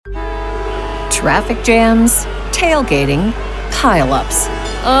Traffic jams, tailgating, pile-ups.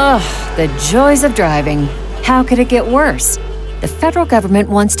 Ugh, the joys of driving. How could it get worse? The federal government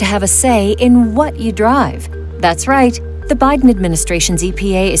wants to have a say in what you drive. That's right. The Biden administration's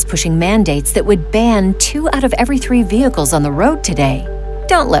EPA is pushing mandates that would ban 2 out of every 3 vehicles on the road today.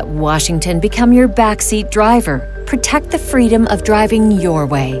 Don't let Washington become your backseat driver. Protect the freedom of driving your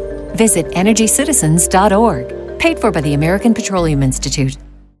way. Visit EnergyCitizens.org. Paid for by the American Petroleum Institute.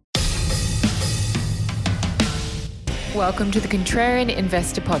 Welcome to the Contrarian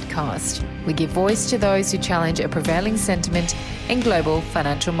Investor Podcast. We give voice to those who challenge a prevailing sentiment in global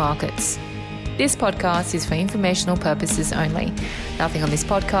financial markets. This podcast is for informational purposes only. Nothing on this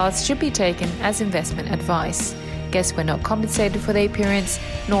podcast should be taken as investment advice. Guests were not compensated for their appearance,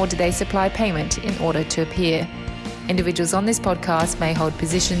 nor do they supply payment in order to appear. Individuals on this podcast may hold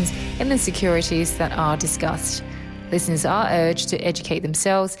positions in the securities that are discussed. Listeners are urged to educate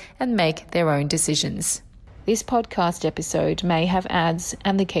themselves and make their own decisions. This podcast episode may have ads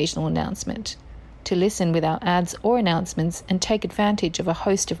and the occasional announcement. To listen without ads or announcements and take advantage of a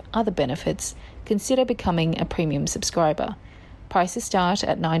host of other benefits, consider becoming a premium subscriber. Prices start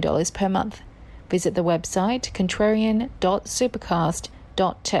at $9 per month. Visit the website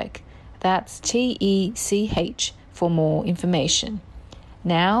contrarian.supercast.tech. That's TECH for more information.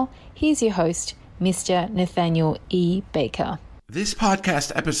 Now, here's your host, Mr. Nathaniel E. Baker. This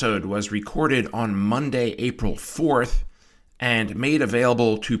podcast episode was recorded on Monday, April 4th, and made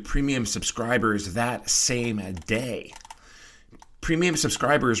available to premium subscribers that same day. Premium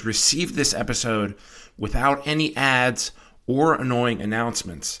subscribers received this episode without any ads or annoying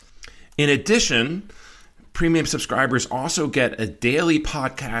announcements. In addition, premium subscribers also get a daily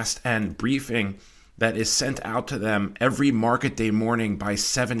podcast and briefing that is sent out to them every market day morning by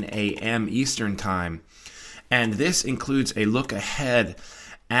 7 a.m. Eastern Time. And this includes a look ahead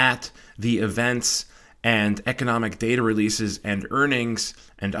at the events and economic data releases and earnings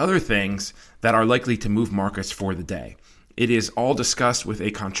and other things that are likely to move markets for the day. It is all discussed with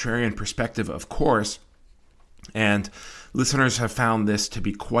a contrarian perspective, of course, and listeners have found this to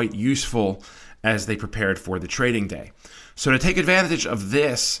be quite useful as they prepared for the trading day. So to take advantage of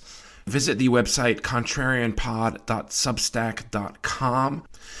this, visit the website contrarianpod.substack.com.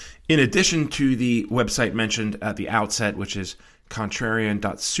 In addition to the website mentioned at the outset, which is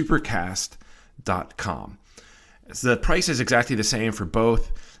contrarian.supercast.com. The price is exactly the same for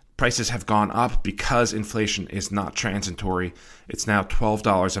both. Prices have gone up because inflation is not transitory. It's now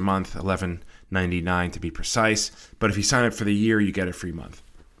 $12 a month, $11.99 to be precise. But if you sign up for the year, you get a free month.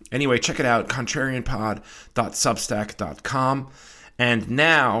 Anyway, check it out, contrarianpod.substack.com. And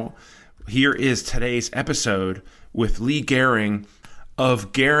now, here is today's episode with Leigh Goehring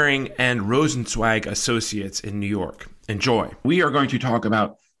of Goehring and Rosenzweig Associates in New York. Enjoy. We are going to talk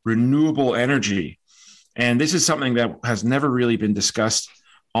about renewable energy. And this is something that has never really been discussed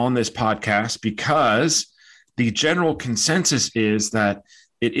on this podcast because the general consensus is that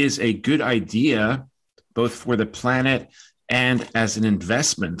it is a good idea, both for the planet and as an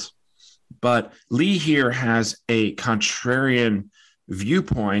investment. But Leigh here has a contrarian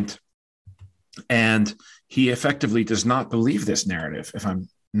viewpoint, and he effectively does not believe this narrative, if I'm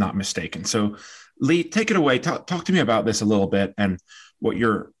not mistaken. So, Leigh, take it away. Talk to me about this a little bit and what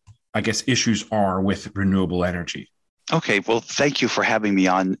your, issues are with renewable energy. Okay. Well, thank you for having me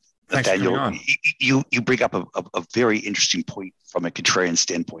on, Nathaniel. You bring up a very interesting point from a contrarian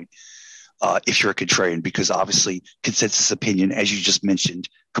standpoint, if you're a contrarian, because obviously consensus opinion, as you just mentioned,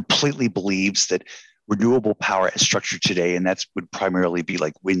 completely believes that renewable power as structured today, and that would primarily be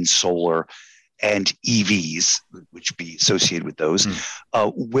like wind, solar, and EVs, which be associated with those,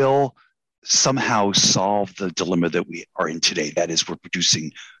 will somehow solve the dilemma that we are in today. That is, we're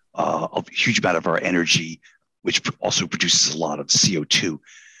producing a huge amount of our energy, which also produces a lot of CO2.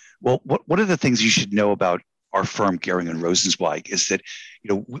 Well, one of the things you should know about our firm, Goehring and Rosenzweig, is that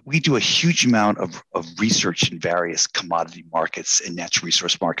we do a huge amount of research in various commodity markets and natural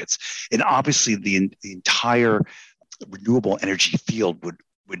resource markets. And obviously the entire renewable energy field would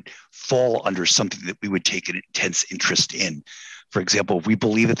fall under something that we would take an intense interest in. For example, we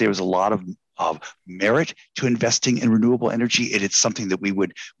believe that there was a lot of merit to investing in renewable energy, and it's something that we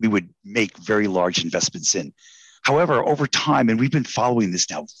would make very large investments in. However, over time, and we've been following this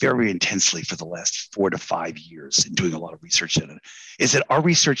now very intensely for the last 4 to 5 years and doing a lot of research in it, is that our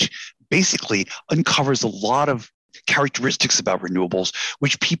research basically uncovers a lot of characteristics about renewables,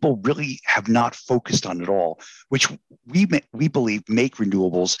 which people really have not focused on at all, which we believe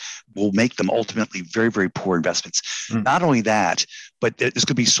will make them ultimately very, very poor investments. Not only that, but there's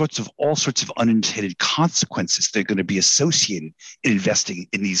going to be all sorts of unintended consequences that are going to be associated in investing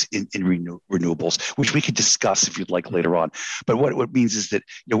in these in renewables, which we could discuss if you'd like later on. But what it means is that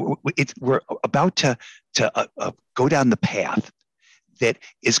we're about to go down the path that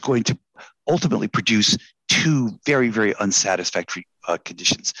is going to ultimately produce two very, very unsatisfactory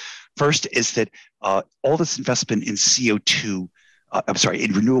conditions. First is that all this investment in CO2,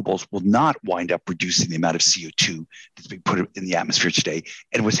 in renewables will not wind up reducing the amount of CO2 that's being put in the atmosphere today.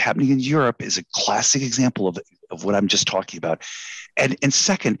 And what's happening in Europe is a classic example of what I'm just talking about. And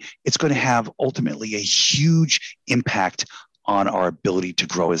second, it's going to have ultimately a huge impact on our ability to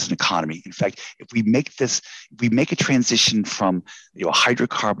grow as an economy. In fact, if we make a transition from a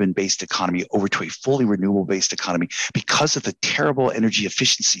hydrocarbon-based economy over to a fully renewable-based economy, because of the terrible energy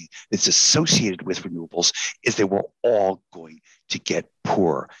efficiency that's associated with renewables, is that we're all going to get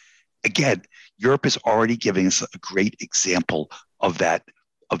poorer. Again, Europe is already giving us a great example of that,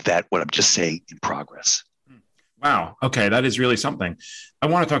 what I'm just saying, in progress. Wow. Okay. That is really something. I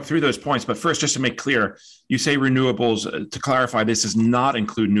want to talk through those points, but first, just to make clear, you say renewables, to clarify, this does not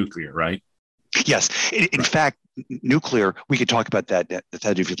include nuclear, right? Yes. In fact, nuclear, we could talk about that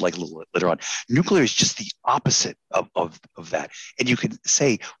if you'd like a little later on. Nuclear is just the opposite of that. And you could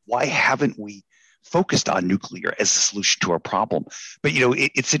say, why haven't we focused on nuclear as the solution to our problem? But,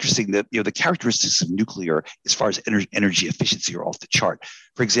 it's interesting that, the characteristics of nuclear as far as energy efficiency are off the chart.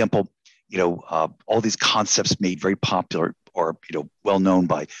 For example, all these concepts made very popular or, well known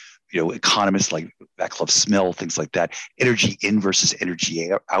by, economists like Vaclav Smil, things like that. Energy in versus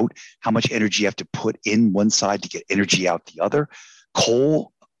energy out. How much energy you have to put in one side to get energy out the other.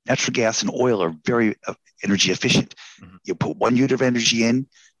 Coal, natural gas, and oil are very energy efficient. Mm-hmm. You put 1 unit of energy in,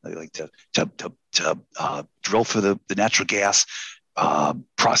 like to drill for the natural gas,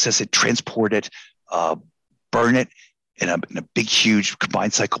 process it, transport it, burn it in a big, huge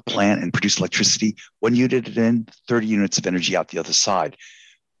combined cycle plant and produce electricity. 1 unit in, 30 units of energy out the other side.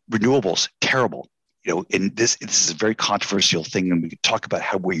 Renewables, terrible. And this is a very controversial thing, and we could talk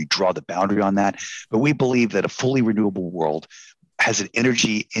about where you draw the boundary on that. But we believe that a fully renewable world has an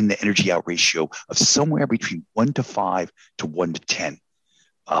energy in the energy out ratio of somewhere between 1 to 5 to 1 to 10.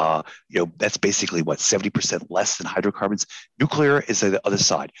 That's basically 70% less than hydrocarbons. Nuclear is the other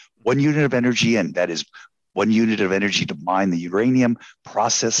side. 1 unit of energy, and that is 1 unit of energy to mine the uranium,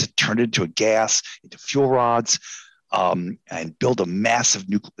 process it, turn it into a gas, into fuel rods, and build a massive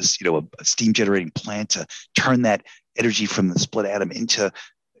nucleus, a steam generating plant to turn that energy from the split atom into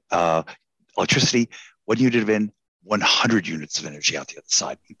electricity. 1 unit of 100 units of energy out the other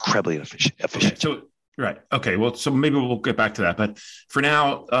side. Incredibly efficient. Okay, right. Okay. Well, so maybe we'll get back to that. But for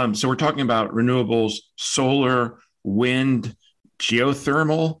now, so we're talking about renewables, solar, wind,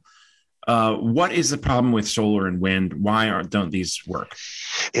 geothermal. What is the problem with solar and wind? Why don't these work?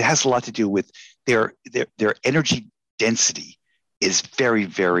 It has a lot to do with their energy density is very,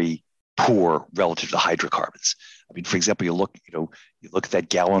 very poor relative to hydrocarbons. I mean, for example, you look at that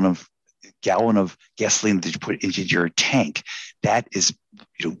gallon of gasoline that you put into your tank. That is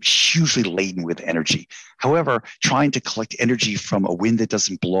hugely laden with energy. However, trying to collect energy from a wind that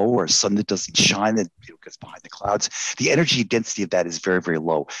doesn't blow or a sun that doesn't shine, that gets behind the clouds, the energy density of that is very, very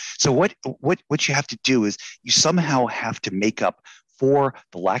low. So what you have to do is you somehow have to make up for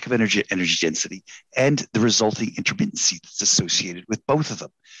the lack of energy density and the resulting intermittency that's associated with both of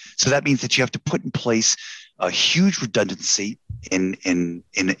them. So that means that you have to put in place a huge redundancy in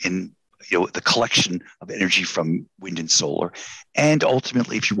the collection of energy from wind and solar. And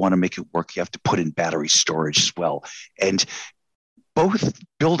ultimately, if you want to make it work, you have to put in battery storage as well. And both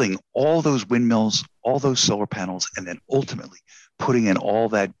building all those windmills, all those solar panels, and then ultimately putting in all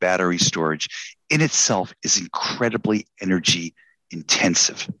that battery storage in itself is incredibly energy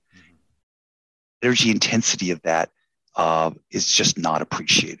intensive. Energy intensity of that is just not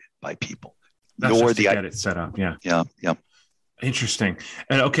appreciated by people. That's nor just to get it set up. Yeah. Interesting.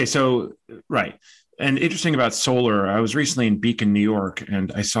 And okay, so right. And interesting about solar, I was recently in Beacon, New York,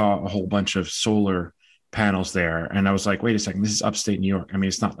 and I saw a whole bunch of solar panels there. And I was like, wait a second, this is upstate New York. I mean,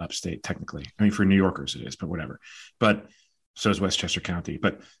 it's not upstate technically. I mean, for New Yorkers it is, but whatever. But so is Westchester County.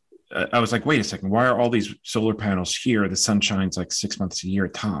 But I was like, wait a second, why are all these solar panels here? The sun shines like 6 months a year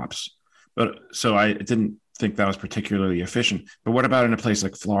tops. But so I didn't think that was particularly efficient. But what about in a place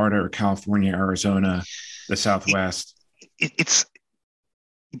like Florida or California, Arizona, the Southwest? It's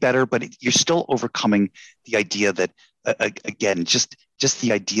better, but you're still overcoming the idea that, again, just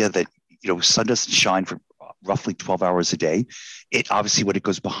the idea that, sun doesn't shine for roughly 12 hours a day. It obviously, when it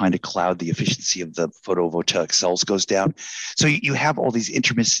goes behind a cloud, the efficiency of the photovoltaic cells goes down. So you have all these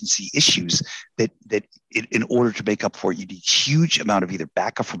intermittency issues that in order to make up for it, you need huge amount of either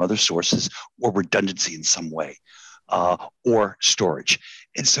backup from other sources or redundancy in some way, or storage.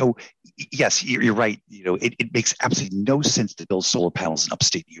 And so, yes, you're right. It makes absolutely no sense to build solar panels in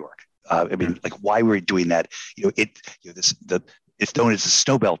upstate New York. Like why we're doing that? It's known as the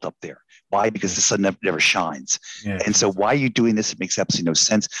snow belt up there. Why? Because the sun never shines. Yeah. And so why are you doing this? It makes absolutely no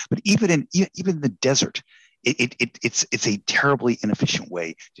sense. But even in the desert, it's a terribly inefficient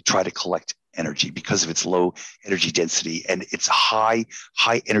way to try to collect energy because of its low energy density and its high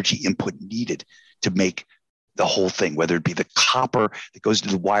energy input needed to make the whole thing, whether it be the copper that goes to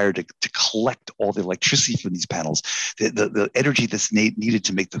the wire to collect all the electricity from these panels, the energy that's needed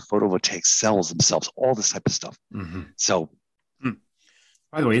to make the photovoltaic cells themselves, all this type of stuff. Mm-hmm. So,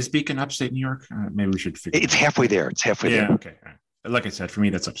 by the way, is Beacon upstate New York? Maybe we should figure. It's halfway there. It's halfway there. Okay. All right. Like I said, for me,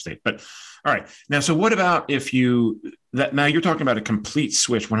 that's upstate. But all right. Now, so what about now you're talking about a complete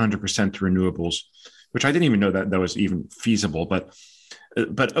switch 100% to renewables, which I didn't even know that was even feasible. But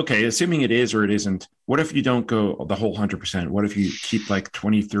okay, assuming it is or it isn't, what if you don't go the whole 100%? What if you keep like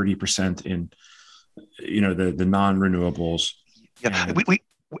 20, 30% in, the non-renewables? Yeah, we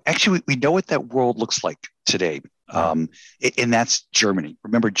know what that world looks like today. And that's Germany.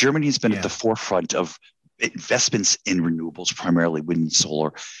 Remember, Germany has been at the forefront of investments in renewables, primarily wind and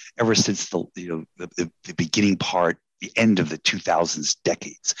solar, ever since the beginning part, the end of the 2000s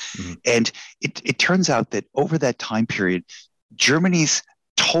decades. Mm-hmm. And it turns out that over that time period, Germany's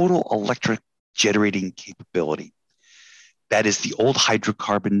total electric generating capability, that is the old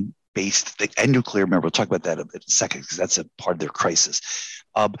hydrocarbon-based and nuclear, remember, we'll talk about that in a second because that's a part of their crisis.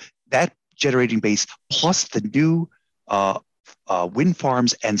 That generating base plus the new wind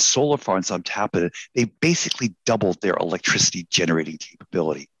farms and solar farms on top of it, they basically doubled their electricity generating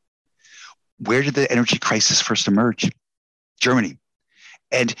capability. Where did the energy crisis first emerge? Germany.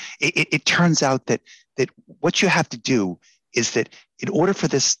 And it turns out that what you have to do is that in order for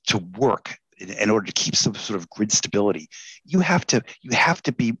this to work, in order to keep some sort of grid stability, you have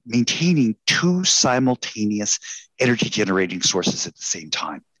to be maintaining two simultaneous energy generating sources at the same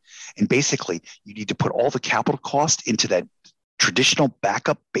time. And basically, you need to put all the capital cost into that traditional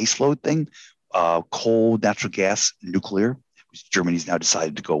backup baseload thing, coal, natural gas, nuclear, which Germany's now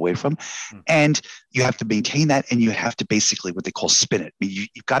decided to go away from. And you have to maintain that, and you have to basically what they call spin it. I mean,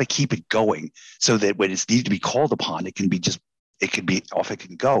 you've got to keep it going so that when it's needed to be called upon, it can be off it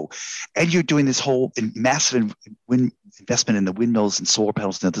can go. And you're doing this whole massive investment in the windmills and solar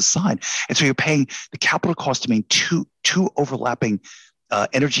panels on the other side. And so you're paying the capital cost to maintain two overlapping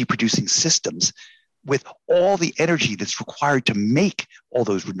energy producing systems with all the energy that's required to make all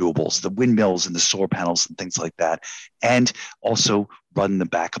those renewables, the windmills and the solar panels and things like that, and also run the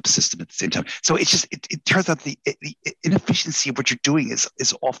backup system at the same time. So it turns out the inefficiency of what you're doing is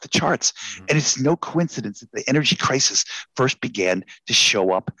off the charts. Mm-hmm. And it's no coincidence that the energy crisis first began to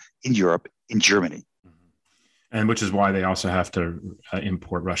show up in Europe, in Germany. Mm-hmm. And which is why they also have to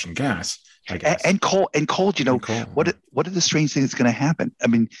import Russian gas, I guess. And coal. What are the strange things that's going to happen? I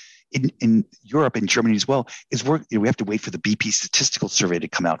mean, in Europe and Germany as well, is we have to wait for the BP statistical survey to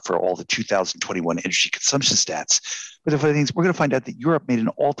come out for all the 2021 energy consumption stats. But the funny thing is, we're going to find out that Europe made an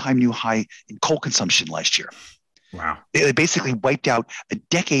all-time new high in coal consumption last year. Wow! They basically wiped out a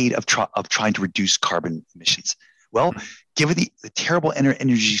decade of trying to reduce carbon emissions. Well, given the terrible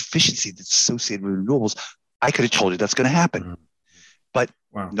energy efficiency that's associated with renewables, I could have told you that's going to happen. But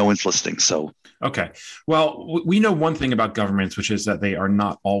no one's listening. So okay. Well, we know one thing about governments, which is that they are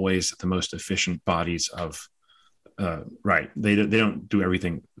not always the most efficient bodies of right. They don't do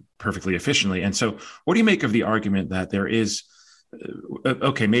everything perfectly efficiently. And so what do you make of the argument that there is,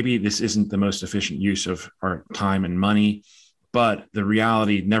 okay, maybe this isn't the most efficient use of our time and money, but the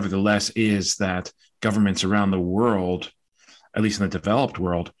reality nevertheless is that governments around the world, at least in the developed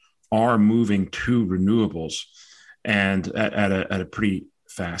world, are moving to renewables and at a pretty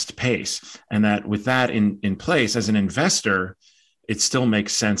fast pace. And that with that in place, as an investor, it still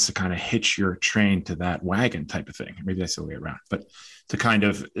makes sense to kind of hitch your train to that wagon type of thing. Maybe that's the way around, but to kind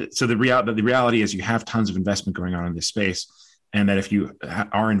of, so the reality is you have tons of investment going on in this space. And that if you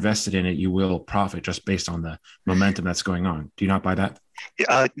are invested in it, you will profit just based on the momentum that's going on. Do you not buy that?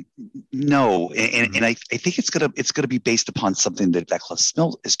 No, and I think it's gonna be based upon something that Vaclav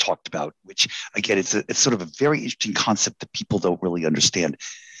Smil has talked about, which again it's sort of a very interesting concept that people don't really understand.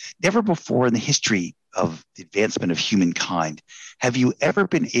 Never before in the history of the advancement of humankind have you ever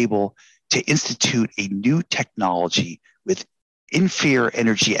been able to institute a new technology with inferior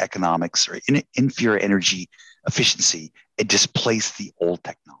energy economics or inferior energy efficiency and displace the old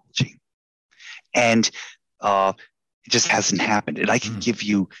technology. And it just hasn't happened. And I can give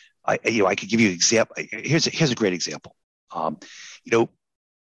you, I could give you an example. Here's a great example.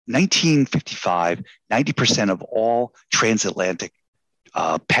 1955, 90% of all transatlantic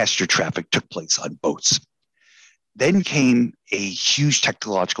passenger traffic took place on boats. Then came a huge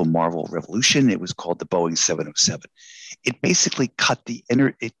technological marvel revolution. It was called the Boeing 707. It basically cut the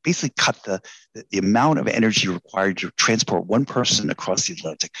amount of energy required to transport one person across the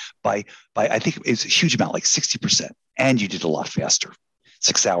Atlantic by I think it was a huge amount, like 60%. And you did a lot faster,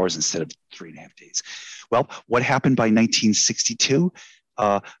 6 hours instead of 3.5 days. Well, what happened by 1962?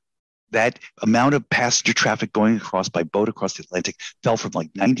 That amount of passenger traffic going across by boat across the Atlantic fell from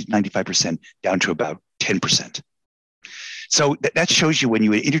like 90 to 95% down to about 10%. So that shows you when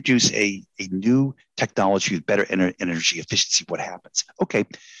you introduce a new technology with better energy efficiency, what happens. Okay,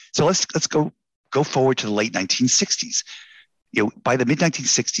 so let's go forward to the late 1960s. By the mid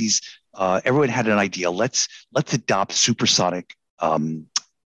 1960s, everyone had an idea. Let's adopt supersonic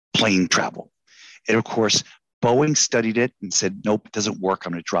plane travel, and of course, Boeing studied it and said, nope, it doesn't work.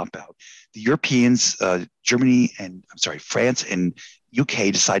 I'm going to drop out. The Europeans, France and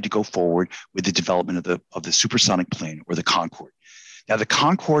UK decided to go forward with the development of the supersonic plane, or the Concorde. Now, the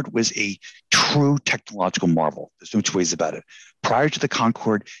Concorde was a true technological marvel. There's no two ways about it. Prior to the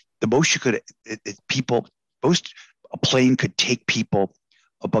Concorde, the most a plane could take people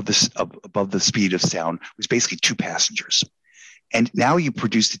above the speed of sound was basically 2 passengers. And now you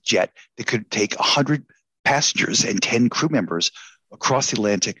produced a jet that could take 100 passengers and 10 crew members across the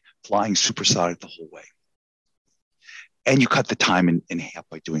Atlantic, flying supersonic the whole way. And you cut the time in half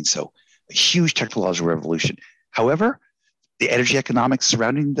by doing so. A huge technological revolution. However, the energy economics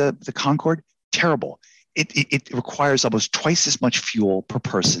surrounding the Concorde, terrible. It requires almost twice as much fuel per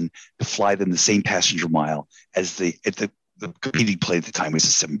person to fly than the same passenger mile as the competing plane at the time was a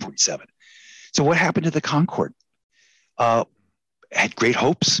 747. So what happened to the Concorde? Had great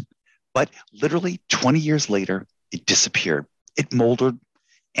hopes, but literally 20 years later, it disappeared. It moldered,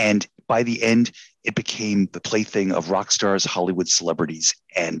 and by the end, it became the plaything of rock stars, Hollywood celebrities,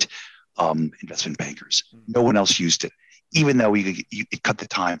 and investment bankers. No one else used it, even though it cut the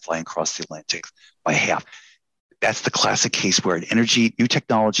time flying across the Atlantic by half. That's the classic case where new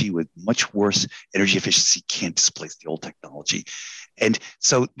technology with much worse energy efficiency can't displace the old technology. And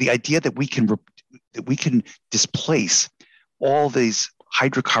so the idea that we can displace all these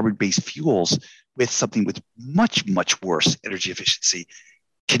hydrocarbon-based fuels with something with much, much worse energy efficiency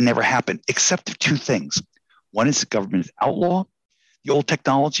can never happen, except for 2 things. One is the government outlaw the old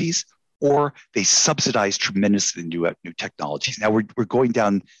technologies, or they subsidize tremendously new technologies. Now we're going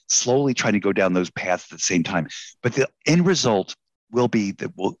down slowly, trying to go down those paths at the same time. But the end result will be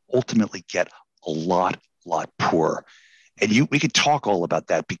that we'll ultimately get a lot poorer. And we could talk all about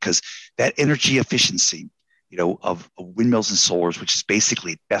that, because that energy efficiency, of windmills and solars, which is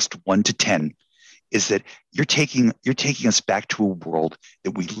basically best 1 to 10, is that you're taking us back to a world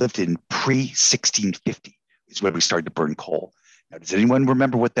that we lived in pre-1650, is when we started to burn coal. Now, does anyone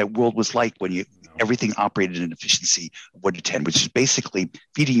remember what that world was like when everything operated in an efficiency of 1 to 10, which is basically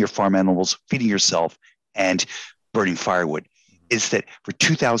feeding your farm animals, feeding yourself, and burning firewood? Is that for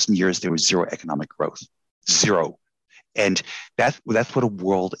 2,000 years, there was zero economic growth, zero. And that's what a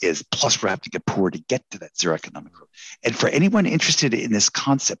world is. Plus, we have to get poor to get to that zero economic growth. And for anyone interested in this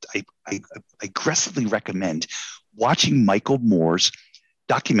concept, I aggressively recommend watching Michael Moore's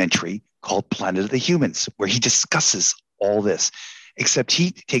documentary called Planet of the Humans, where he discusses all this. Except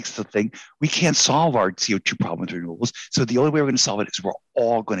he takes the thing, we can't solve our CO2 problem with renewables. So the only way we're going to solve it is we're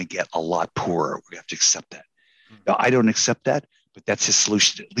all going to get a lot poorer. We have to accept that. Now, I don't accept that, but that's his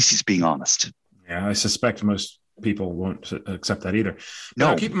solution. At least he's being honest. Yeah, I suspect most people won't accept that either. No,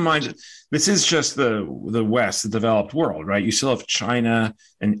 now, keep in mind, this is just the West, the developed world, right? You still have China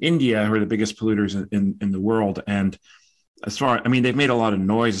and India, who are the biggest polluters in the world. And they've made a lot of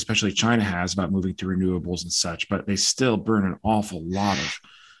noise, especially China has, about moving to renewables and such, but they still burn an awful lot of.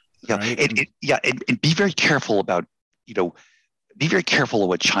 Right? And be very careful about, be very careful of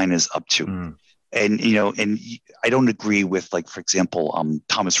what China's up to. And I don't agree with, like, for example,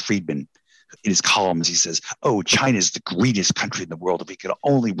 Thomas Friedman. In his columns, he says, "Oh, China is the greatest country in the world. If we could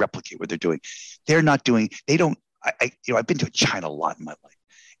only replicate what they're doing, they're not doing. They don't. I've been to China a lot in my life,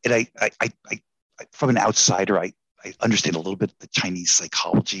 and I from an outsider, I understand a little bit of the Chinese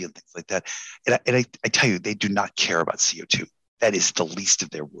psychology and things like that. And I tell you, they do not care about CO2. That is the least of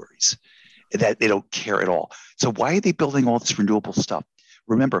their worries. That they don't care at all. So why are they building all this renewable stuff?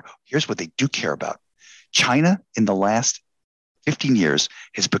 Remember, here's what they do care about. China, in the last 15 years,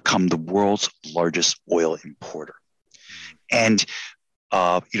 has become the world's largest oil importer. And,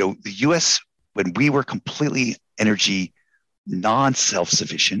 the U.S., when we were completely energy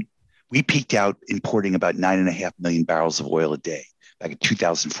non-self-sufficient, we peaked out importing about 9.5 million barrels of oil a day back in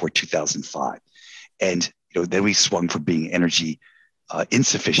 2004, 2005. And, then we swung from being energy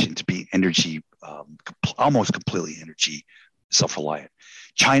insufficient to being energy, almost completely energy self-reliant.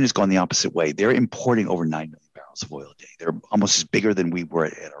 China's gone the opposite way. They're importing over 9 million barrels of oil a day. They're almost as bigger than we were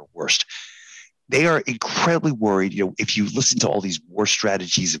at our worst. They are incredibly worried. If you listen to all these war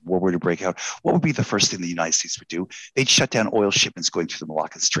strategies, if war were to break out, what would be the first thing the United States would do? They'd shut down oil shipments going through the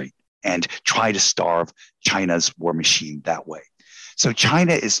Malacca Strait and try to starve China's war machine that way. So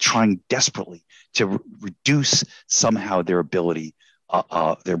China is trying desperately to reduce somehow their ability,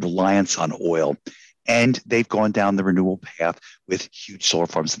 their reliance on oil. And they've gone down the renewable path with huge solar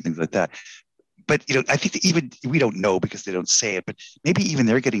farms and things like that. But, I think that even we don't know because they don't say it, but maybe even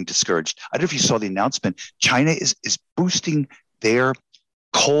they're getting discouraged. I don't know if you saw the announcement. China is boosting their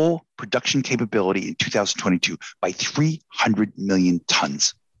coal production capability in 2022 by 300 million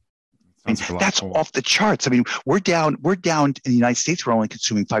tons. That's off the charts. We're down in the United States. We're only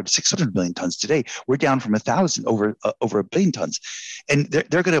consuming 500 to 600 million tons today. We're down from 1,000 over 1 billion tons, and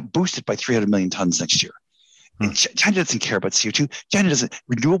they're going to boost it by 300 million tons next year. China doesn't care about CO2. China doesn't.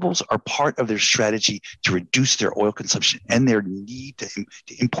 Renewables are part of their strategy to reduce their oil consumption and their need to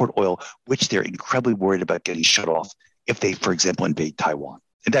import oil, which they're incredibly worried about getting shut off if they, for example, invade Taiwan.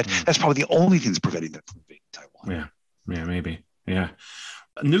 And that's probably the only thing that's preventing them from invading Taiwan. Yeah, maybe. Yeah.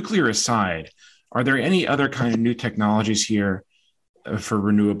 Nuclear aside, are there any other kind of new technologies here for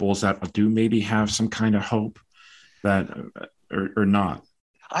renewables that do maybe have some kind of hope that or not?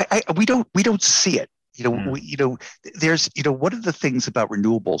 We don't see it. There's one of the things about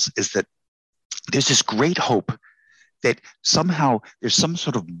renewables is that there's this great hope that somehow there's some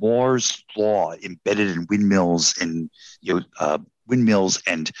sort of Moore's law embedded in windmills and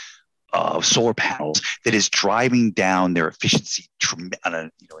solar panels that is driving down their efficiency on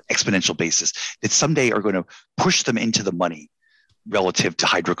an exponential basis that someday are going to push them into the money relative to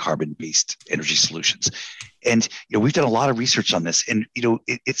hydrocarbon-based energy solutions. And we've done a lot of research on this, and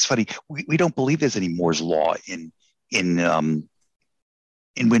it's funny. We don't believe there's any Moore's law in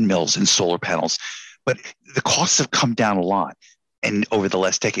windmills and solar panels, but the costs have come down a lot, and over the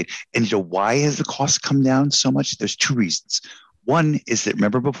last decade. And why has the cost come down so much? There's two reasons. One is that,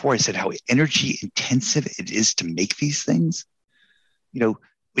 remember before I said how energy intensive it is to make these things? When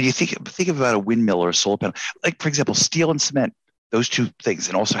you think about a windmill or a solar panel, like for example, steel and cement, those two things,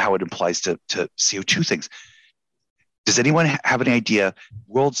 and also how it applies to CO2 things. Does anyone have any idea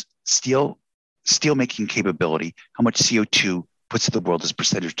world's steel making capability, how much CO2 puts in the world as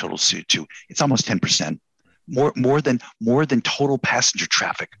percentage of total CO2? It's almost 10%, more than total passenger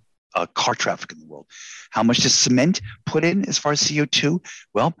traffic, car traffic in the world. How much does cement put in as far as CO2?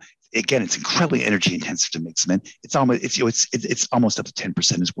 Well, again, it's incredibly energy intensive to make cement. It's almost up to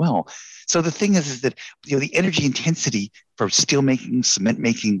 10% as well. So the thing is that the energy intensity for steel making, cement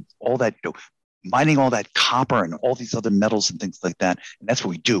making, all that, mining all that copper and all these other metals and things like that, and that's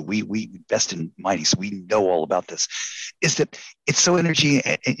what we do. We invest in mining, so we know all about this. Is that it's so energy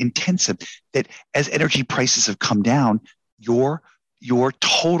intensive that as energy prices have come down, your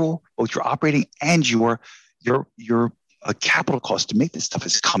total, both your operating and your capital cost to make this stuff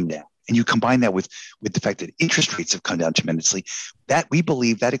has come down. And you combine that with the fact that interest rates have come down tremendously, that we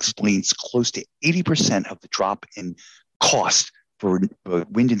believe that explains close to 80% of the drop in cost for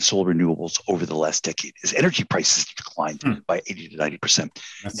wind and solar renewables over the last decade, as energy prices declined by 80 to 90%.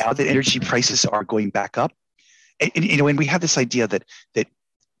 Now that energy prices are going back up, and we have this idea that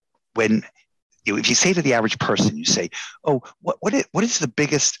when if you say to the average person, you say, "Oh, what is the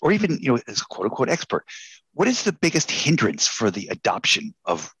biggest," or even as a quote unquote expert, what is the biggest hindrance for the adoption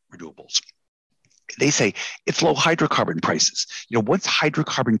of renewables? They say it's low hydrocarbon prices. Once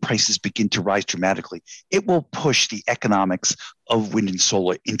hydrocarbon prices begin to rise dramatically, it will push the economics of wind and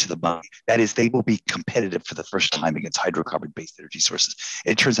solar into the money. That is, they will be competitive for the first time against hydrocarbon-based energy sources.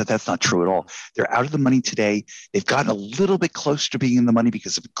 And it turns out that's not true at all. They're out of the money today. They've gotten a little bit closer to being in the money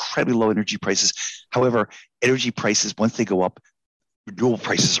because of incredibly low energy prices. However, energy prices, once they go up, renewable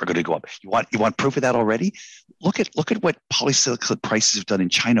prices are going to go up. You want proof of that already? Look at what polysilicon prices have done in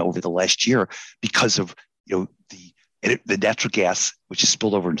China over the last year because of the natural gas, which has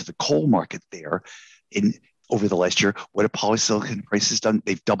spilled over into the coal market there. Over the last year, what have polysilicon prices done?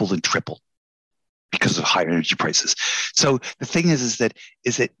 They've doubled and tripled because of higher energy prices. So the thing is that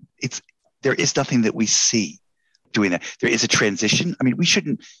there is nothing that we see doing that. There is a transition. We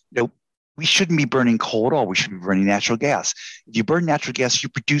shouldn't we shouldn't be burning coal at all. We should be burning natural gas. If you burn natural gas, you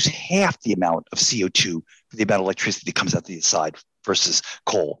produce half the amount of CO2 for the amount of electricity that comes out the side versus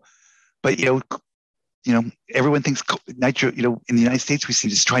coal. But everyone thinks nitro. In the United States, we see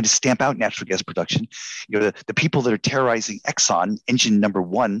this trying to stamp out natural gas production. The people that are terrorizing Exxon, engine number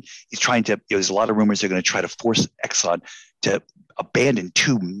one, is trying to. There's a lot of rumors they're going to try to force Exxon to abandon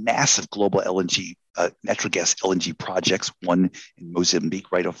two massive global LNG, natural gas LNG projects. One in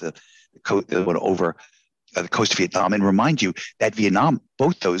Mozambique, right off the coast, the one over the coast of Vietnam, and remind you that Vietnam,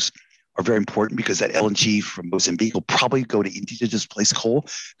 both those are very important because that LNG from Mozambique will probably go to India to displace coal.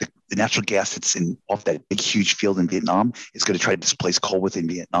 The natural gas that's off that big, huge field in Vietnam is going to try to displace coal within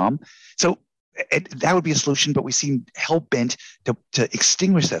Vietnam. So that would be a solution, but we seem hell-bent to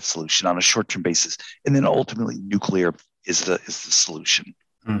extinguish that solution on a short-term basis. And then ultimately nuclear is the solution.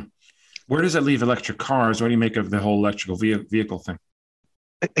 Where does that leave electric cars? What do you make of the whole electrical vehicle thing?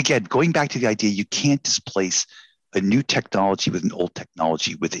 Again, going back to the idea, you can't displace a new technology with an old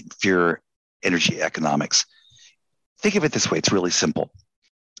technology with inferior energy economics. Think of it this way. It's really simple.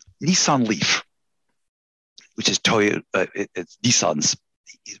 Nissan Leaf, which is Toyota, it's Nissan's,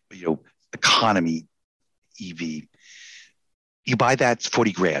 economy EV. You buy that, it's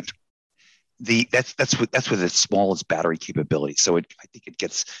 40 grand. That's with its smallest battery capability. So I think it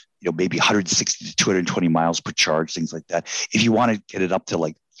gets, maybe 160 to 220 miles per charge, things like that. If you want to get it up to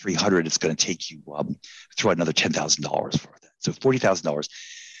like 300, it's going to take you throw out another $10,000 for that. So $40,000.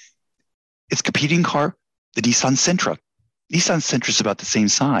 Its competing car, the Nissan Sentra. Nissan Sentra is about the same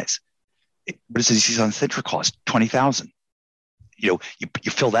size. What does the Nissan Sentra cost? $20,000. You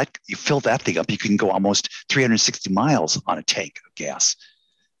fill that thing up, you can go almost 360 miles on a tank of gas.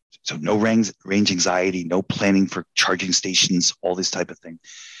 So no range anxiety, no planning for charging stations, all this type of thing.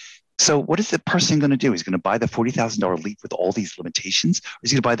 So what is the person going to do? He's going to buy the $40,000 Leaf with all these limitations, or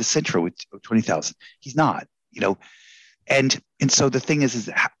is he going to buy the Sentra with $20,000? He's not, And so the thing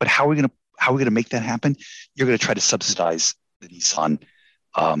is but how are we going to make that happen? You're going to try to subsidize the Nissan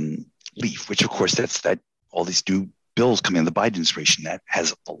Leaf, which of course that's all these new bills coming in the Biden administration that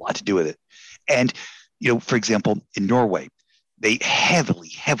has a lot to do with it. And for example, in Norway, they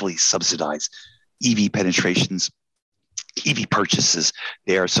heavily subsidize EV penetrations, EV purchases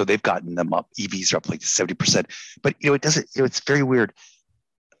there. So they've gotten them up. EVs are up like 70%. But it doesn't. It's very weird.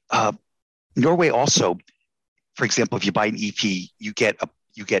 Norway also, for example, if you buy an EV, you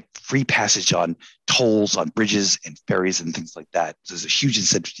get free passage on tolls on bridges and ferries and things like that. So there's a huge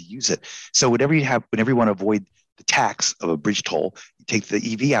incentive to use it. So whenever you want to avoid the tax of a bridge toll, you take the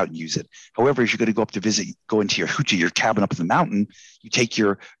EV out and use it. However, if you're going to go up to visit, go into your cabin up in the mountain, you take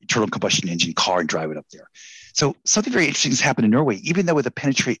your internal combustion engine car and drive it up there. So something very interesting has happened in Norway. Even though with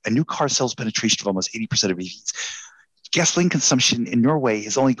a new car sales penetration of almost 80% of EVs, gasoline consumption in Norway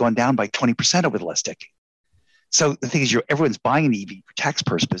has only gone down by 20% over the last decade. So the thing is, everyone's buying an EV for tax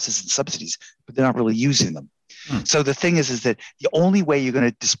purposes and subsidies, but they're not really using them. So the thing is that the only way you're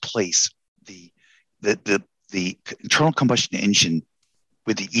going to displace the internal combustion engine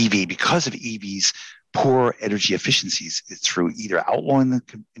with the EV because of EV's poor energy efficiencies is through either outlawing the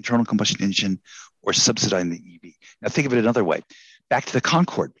internal combustion engine or subsidizing the EV. Now think of it another way. Back to the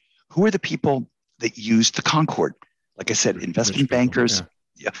Concorde. Who are the people that use the Concorde? Like I said, investment bankers,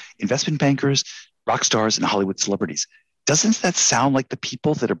 rock stars, and Hollywood celebrities. Doesn't that sound like the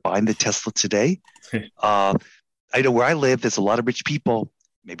people that are buying the Tesla today? I know where I live, there's a lot of rich people.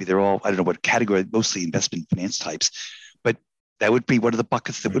 Maybe they're all, I don't know what category, mostly investment finance types, but that would be one of the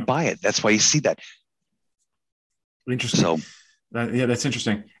buckets that would buy it. That's why you see that. Interesting. So, that's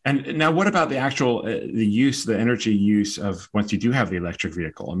interesting. And now what about the actual, the energy use of once you do have the electric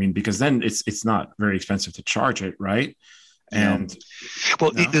vehicle? I mean, because then it's not very expensive to charge it, right? And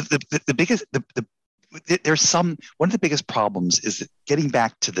well, the biggest, there's one of the biggest problems is that getting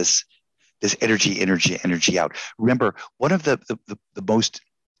back to this energy out. Remember, one of the most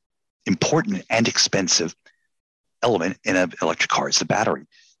important and expensive element in an electric car is the battery.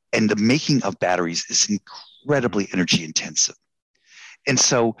 And the making of batteries is incredibly energy intensive. And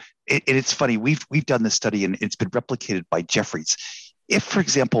so it's funny, we've done this study and it's been replicated by Jeffries. If, for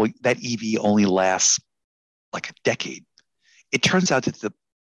example, that EV only lasts like a decade, it turns out that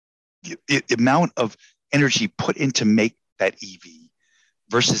the amount of energy put in to make that EV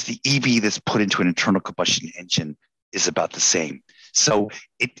versus the EV that's put into an internal combustion engine is about the same. So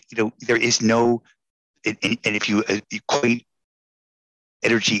there is no, and if you equate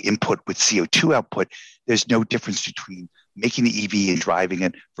energy input with CO2 output, there's no difference between making the EV and driving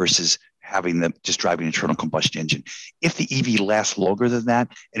it versus having them just driving an internal combustion engine. If the EV lasts longer than that,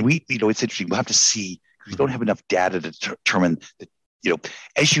 and it's interesting, we'll have to see, because we don't have enough data to determine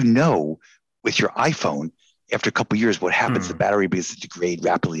As you know, with your iPhone, after a couple of years, what happens? The battery begins to degrade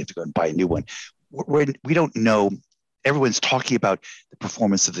rapidly. You have to go and buy a new one. We don't know. Everyone's talking about the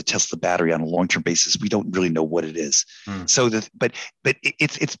performance of the Tesla battery on a long-term basis. We don't really know what it is. So but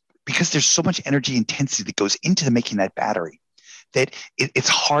it's because there's so much energy intensity that goes into making that battery that it's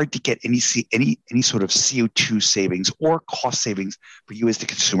hard to get any sort of CO2 savings or cost savings for you as the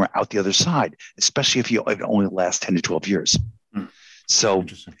consumer out the other side, especially if it only lasts 10 to 12 years. So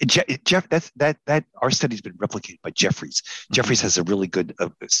Jeff, that our study's been replicated by Jeffries. Jeffries has a really good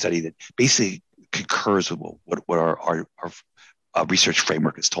study that basically concurs with what our research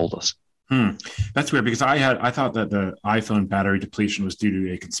framework has told us. That's weird because I thought that the iPhone battery depletion was due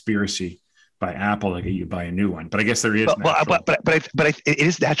to a conspiracy by Apple to get you to buy a new one, but I guess there is. But it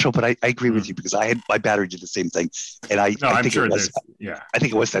is natural. But I agree with you because my battery did the same thing, and I think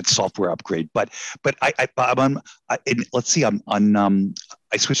it was that software upgrade. But I'm on. Let's see, I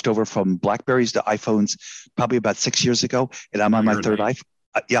switched over from BlackBerries to iPhones probably about 6 years ago, and I'm on my third iPhone.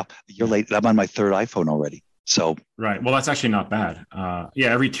 A year late, and I'm on my third iPhone already. So right. Well, that's actually not bad.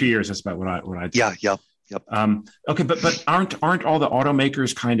 Every 2 years, that's about what I do. Yep. Okay, but aren't all the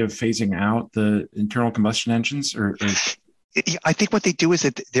automakers kind of phasing out the internal combustion engines? Or I think what they do is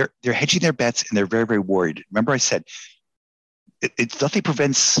that they're hedging their bets, and they're very, very worried. Remember, I said it's nothing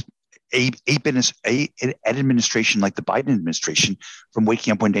prevents an administration like the Biden administration from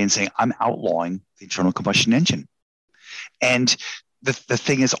waking up one day and saying, "I'm outlawing the internal combustion engine," and the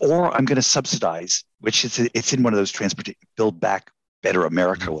thing is, or I'm going to subsidize, which it's in one of those Build Back Better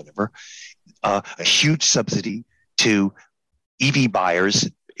America, or whatever, a huge subsidy to EV buyers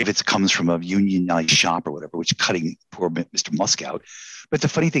if it comes from a unionized shop or whatever, which is cutting poor Mr. Musk out. But the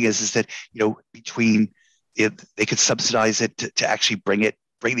funny thing is that they could subsidize it to actually bring the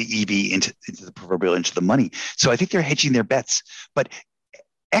EV into the proverbial into the money. So I think they're hedging their bets. But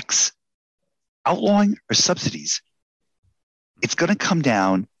outlawing or subsidies, it's going to come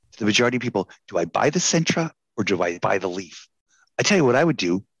down to the majority of people. Do I buy the Sentra or do I buy the Leaf? I tell you what I would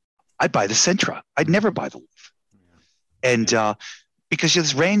do. I'd buy the Sentra. I'd never buy the Leaf. And because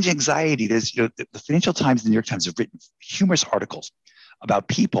there's range anxiety, there's the Financial Times and the New York Times have written humorous articles about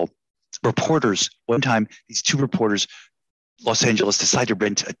reporters. One time, these two reporters, Los Angeles, decided to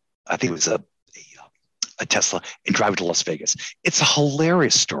rent I think it was a Tesla and drive it to Las Vegas. It's a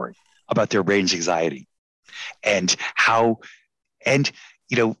hilarious story about their range anxiety and how. And,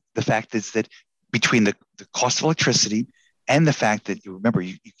 the fact is that between the cost of electricity and the fact that you remember,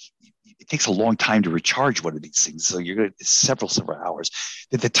 it takes a long time to recharge one of these things. So you're going to several hours.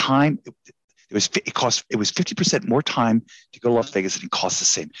 At the time, it was 50% more time to go to Las Vegas than it costs the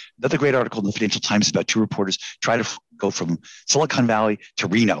same. Another great article in the Financial Times about two reporters trying to go from Silicon Valley to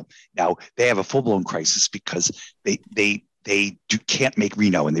Reno. Now they have a full-blown crisis because they can't make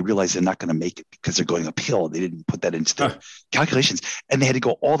Reno, and they realize they're not going to make it because they're going uphill. They didn't put that into their calculations, and they had to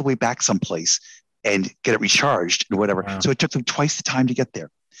go all the way back someplace and get it recharged and whatever. Wow. So it took them twice the time to get there.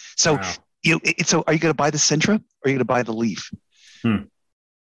 So so are you going to buy the Sentra or are you going to buy the Leaf?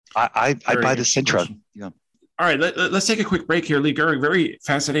 I buy the Sentra. Yeah. All right, let's take a quick break here, Leigh Goehring. Very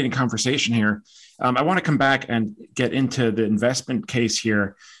fascinating conversation here. I want to come back and get into the investment case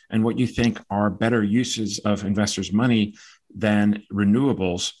here and what you think are better uses of investors' money than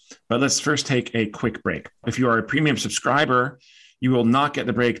renewables. But let's first take a quick break. If you are a premium subscriber, you will not get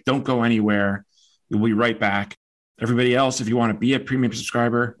the break. Don't go anywhere. We'll be right back. Everybody else, if you want to be a premium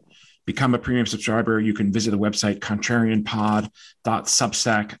subscriber, become a premium subscriber. You can visit the website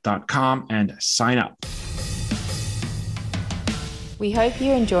contrarianpod.substack.com and sign up. We hope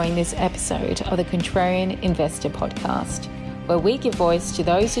you're enjoying this episode of the Contrarian Investor Podcast, where we give voice to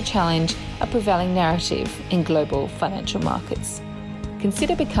those who challenge a prevailing narrative in global financial markets.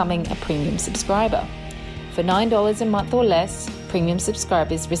 Consider becoming a premium subscriber. For $9 a month or less, premium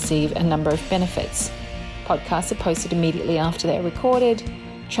subscribers receive a number of benefits. Podcasts are posted immediately after they're recorded.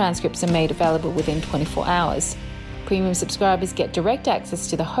 Transcripts are made available within 24 hours. Premium subscribers get direct access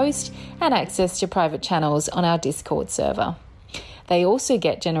to the host and access to private channels on our Discord server. They also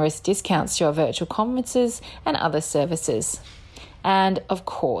get generous discounts to our virtual conferences and other services. And of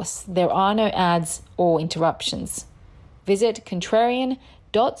course, there are no ads or interruptions. Visit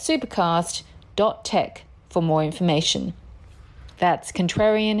contrarian.supercast.tech for more information. That's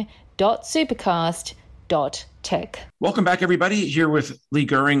contrarian.supercast.tech. Welcome back, everybody. Here with Leigh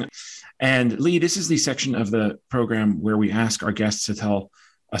Goehring. And Leigh, this is the section of the program where we ask our guests to tell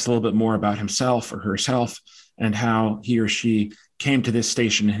us a little bit more about himself or herself and how he or she came to this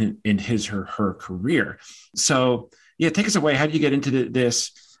station in his or her career. So, take us away. How did you get into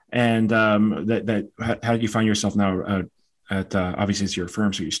this? And how did you find yourself now at obviously it's your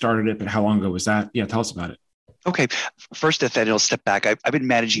firm, so you started it, but how long ago was that? Yeah, tell us about it. Okay. First, Nathaniel, step back. I've been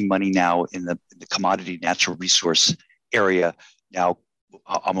managing money now in the commodity natural resource area now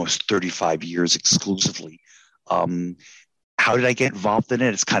almost 35 years exclusively. How did I get involved in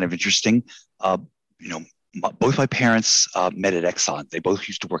it? It's kind of interesting. Both my parents met at Exxon. They both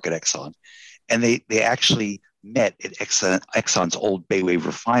used to work at Exxon. And they actually met at Exxon's old Bay Wave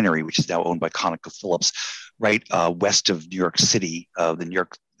refinery, which is now owned by ConocoPhillips, right west of New York City. The New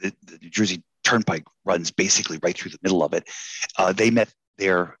Jersey Turnpike runs basically right through the middle of it. They met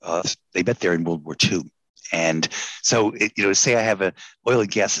there in World War II. And so, say I have oil and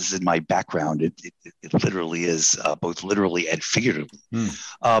gas is in my background, it literally is, both literally and figuratively.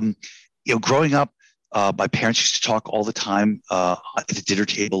 Growing up, my parents used to talk all the time at the dinner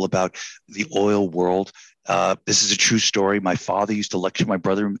table about the oil world. This is a true story. My father used to lecture my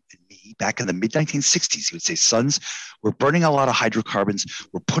brother and me back in the mid-1960s. He would say, "Sons, we're burning a lot of hydrocarbons.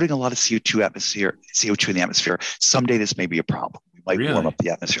 We're putting a lot of CO2 in the atmosphere. Someday this may be a problem. We might warm up the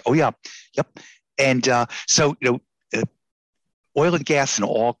atmosphere." Oh, yeah. Yep. And oil and gas and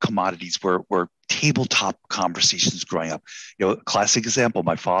all commodities were tabletop conversations growing up. A classic example,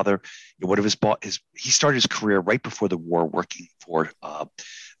 my father, one of he started his career right before the war working for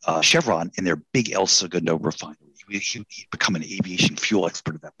Chevron in their big El Segundo refinery. He'd become an aviation fuel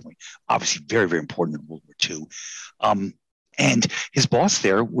expert at that point, obviously very, very important in World War II. And his boss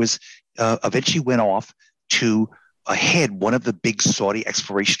there was eventually went off to head one of the big Saudi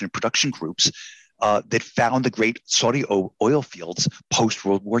exploration and production groups that found the great Saudi oil fields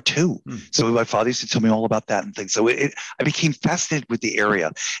post-World War II. So my father used to tell me all about that and things. So I became fascinated with the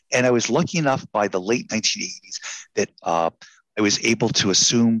area. And I was lucky enough by the late 1980s that I was able to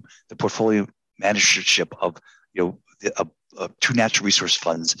assume the portfolio managership of two natural resource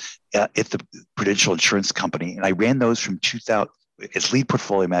funds at the Prudential Insurance Company. And I ran those from 2000 as lead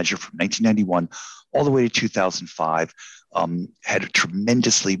portfolio manager from 1991 all the way to 2005. Had a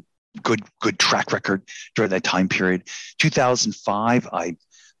tremendously good track record during that time period. 2005, I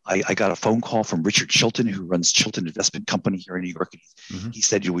got a phone call from Richard Chilton, who runs Chilton Investment Company here in New York. He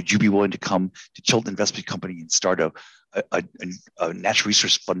said, "Would you be willing to come to Chilton Investment Company and start a natural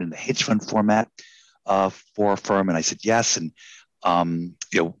resource fund in the hedge fund format for a firm?" And I said yes. And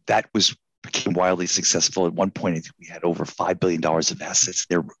that became wildly successful. At one point, I think we had over $5 billion of assets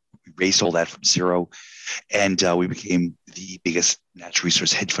there. We raised all that from zero, and we became the biggest natural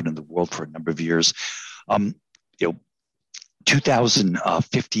resource hedge fund in the world for a number of years.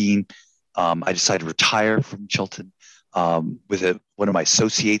 2015, I decided to retire from Chilton with one of my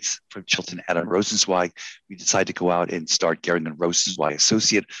associates from Chilton, Adam Rosenzweig. We decided to go out and start Goehring and Rosenzweig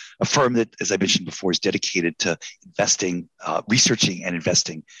Associate, a firm that, as I mentioned before, is dedicated to investing, researching and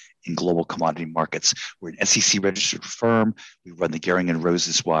investing in global commodity markets. We're an SEC registered firm. We run the Goehring and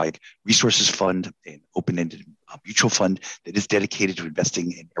Rosenzweig Resources Fund, an open-ended mutual fund that is dedicated to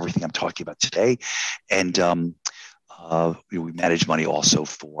investing in everything I'm talking about today. And we manage money also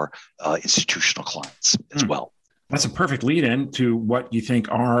for institutional clients as well. That's a perfect lead in to what you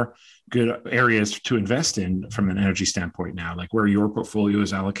think are good areas to invest in from an energy standpoint now, like where your portfolio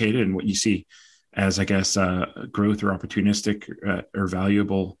is allocated and what you see as, I guess, growth or opportunistic or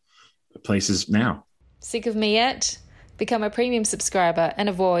valuable places now. Sick of me yet? Become a premium subscriber and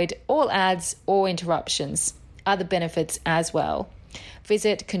avoid all ads or interruptions. Other benefits as well.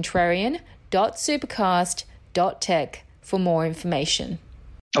 Visit contrarian.supercast.tech for more information.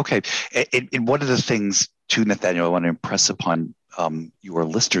 Okay. And one of the things, too, Nathaniel, I want to impress upon your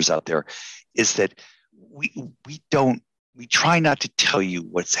listeners out there is that we try not to tell you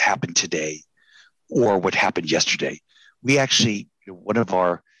what's happened today or what happened yesterday. We actually, one of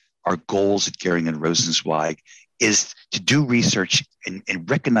our goals at Goehring and Rosenzweig is to do research and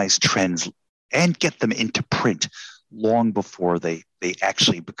recognize trends and get them into print long before they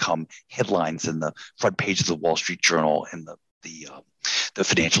actually become headlines in the front page of the Wall Street Journal and the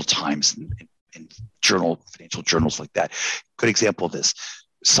Financial Times and financial journals like that. Good example of this.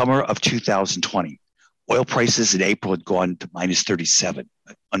 Summer of 2020, oil prices in April had gone to minus 37.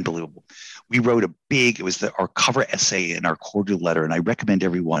 Unbelievable. We wrote it was our cover essay in our quarterly letter, and I recommend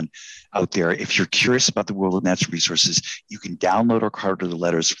everyone out there, if you're curious about the world of natural resources, you can download our quarterly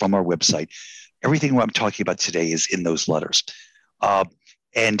letters from our website. Everything I'm talking about today is in those letters.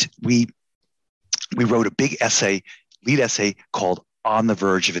 And we wrote a big lead essay called On the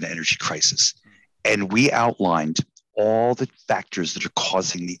Verge of an Energy Crisis. And we outlined all the factors that are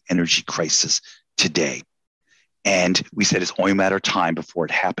causing the energy crisis today. And we said it's only a matter of time before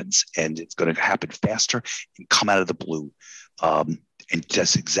it happens, and it's going to happen faster and come out of the blue. And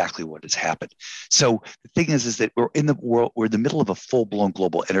that's exactly what has happened. So the thing is that we're in the middle of a full-blown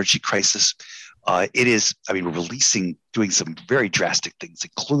global energy crisis. We're doing some very drastic things,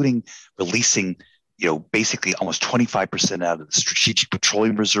 including releasing, basically almost 25% out of the strategic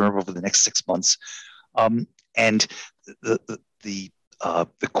petroleum reserve over the next 6 months. And the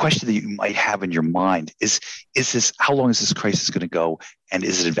question that you might have in your mind is this, how long is this crisis going to go, and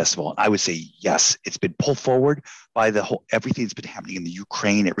is it investable? And I would say yes. It's been pulled forward by everything that's been happening in the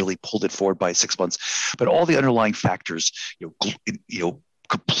Ukraine. It really pulled it forward by 6 months. But all the underlying factors,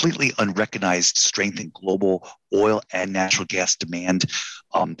 completely unrecognized strength in global oil and natural gas demand,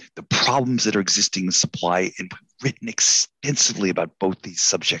 the problems that are existing with supply, and written extensively about both these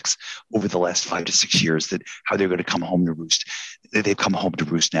subjects over the last 5 to 6 years, that how they're going to come home to roost. They've come home to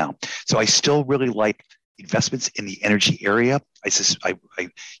roost now. So I still really like investments in the energy area.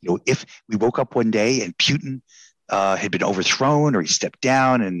 If we woke up one day and Putin had been overthrown, or he stepped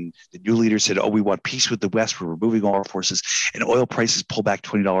down, and the new leader said, "Oh, we want peace with the West. We're removing all our forces," and oil prices pull back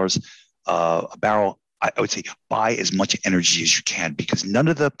 $20 a barrel, I would say buy as much energy as you can, because none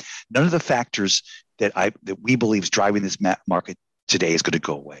of the factors that we believe is driving this market today is going to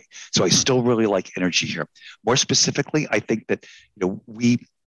go away. So I still really like energy here. More specifically, I think that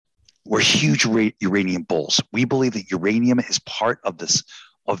we're huge uranium bulls. We believe that uranium is part of the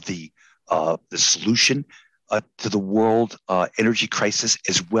solution to the world energy crisis,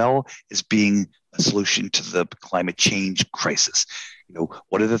 as well as being a solution to the climate change crisis.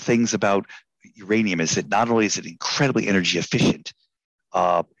 One of the things about uranium is that not only is it incredibly energy efficient,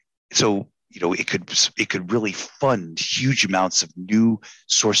 it could really fund huge amounts of new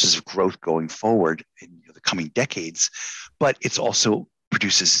sources of growth going forward in the coming decades, but it's also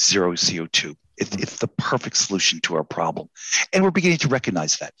produces zero CO2. It's the perfect solution to our problem. And we're beginning to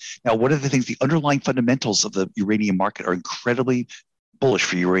recognize that. Now, one of the things, the underlying fundamentals of the uranium market are incredibly bullish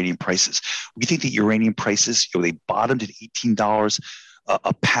for uranium prices. We think that uranium prices, they bottomed at $18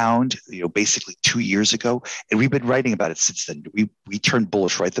 a pound, basically 2 years ago. And we've been writing about it since then. We turned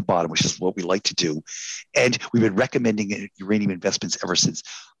bullish right at the bottom, which is what we like to do. And we've been recommending uranium investments ever since.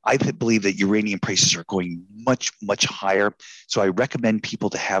 I believe that uranium prices are going much, much higher. So I recommend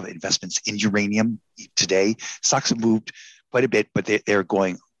people to have investments in uranium today. Stocks have moved quite a bit, but they're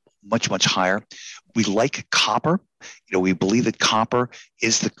going much, much higher. We like copper. We believe that copper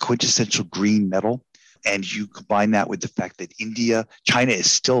is the quintessential green metal. And you combine that with the fact that China is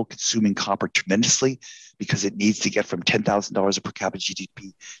still consuming copper tremendously, because it needs to get from $10,000 per capita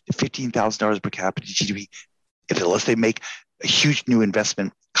GDP to $15,000 per capita GDP. Unless they make a huge new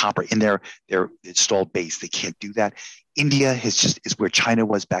investment copper in their installed base, they can't do that. India is where China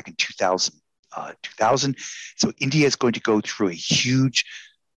was back in 2000. So India is going to go through a huge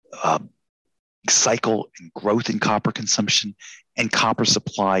cycle and growth in copper consumption, and copper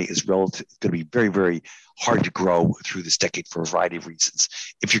supply is going to be very, very hard to grow through this decade for a variety of reasons.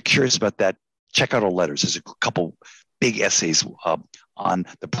 If you're curious about that, check out our letters. There's a couple big essays on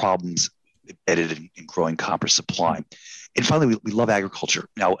the problems embedded in growing copper supply. And finally, we love agriculture.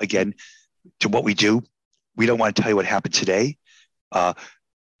 Now, again, to what we do, we don't want to tell you what happened today. A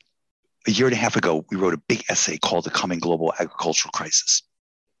year and a half ago, we wrote a big essay called The Coming Global Agricultural Crisis.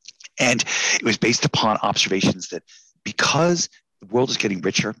 And it was based upon observations that because the world is getting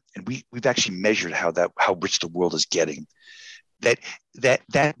richer, and we've actually measured how rich the world is getting, that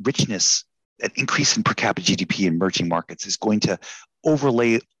richness, that increase in per capita GDP in emerging markets is going to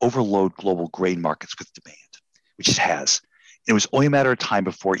overload global grain markets with demand, which it has. It was only a matter of time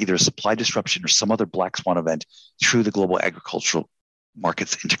before either a supply disruption or some other black swan event threw the global agricultural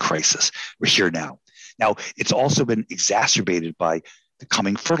markets into crisis. We're here now. Now, it's also been exacerbated by the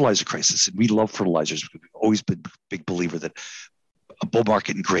coming fertilizer crisis. And we love fertilizers. We've always been a big believer that a bull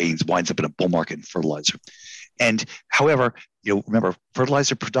market in grains winds up in a bull market in fertilizer. And however, remember,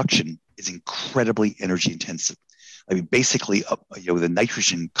 fertilizer production is incredibly energy intensive. I mean, basically, the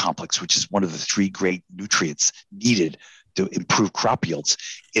nitrogen complex, which is one of the three great nutrients needed to improve crop yields,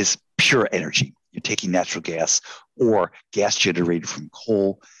 is pure energy. You're taking natural gas or gas generated from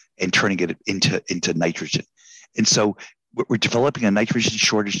coal and turning it into nitrogen. And so we're developing a nitrogen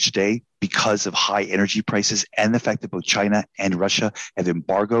shortage today because of high energy prices and the fact that both China and Russia have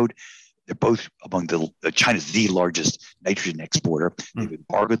embargoed. They're both China's the largest nitrogen exporter. They've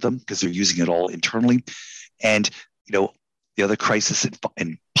embargoed them because they're using it all internally. And, the other crisis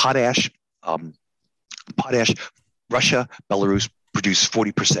in potash, Russia, Belarus produce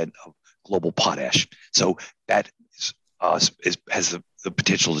 40% of global potash. So that has the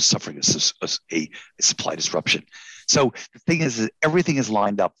potential to suffering a supply disruption. So the thing is that everything is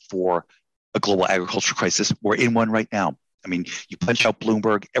lined up for a global agricultural crisis. We're in one right now. I mean, you punch out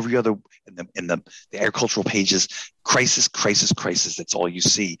Bloomberg, every other in the agricultural pages, crisis, crisis, crisis. That's all you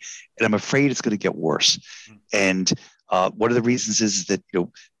see, and I'm afraid it's going to get worse. And one of the reasons is that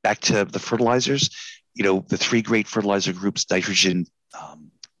back to the fertilizers, the three great fertilizer groups: nitrogen,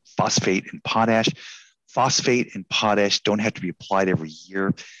 phosphate, and potash. Phosphate and potash don't have to be applied every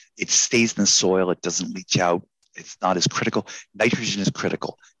year. It stays in the soil. It doesn't leach out. It's not as critical. Nitrogen is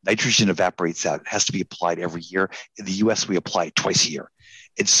critical. Nitrogen evaporates out. It has to be applied every year. In the U.S., we apply it twice a year.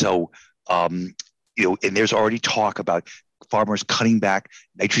 And so, and there's already talk about farmers cutting back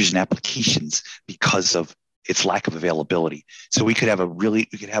nitrogen applications because of its lack of availability. So we could have an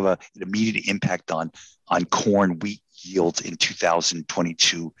immediate impact on corn, wheat yields in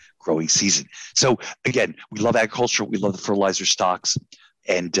 2022 growing season. So again, we love agriculture. We love the fertilizer stocks.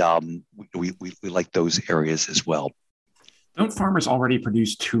 And we like those areas as well. Don't farmers already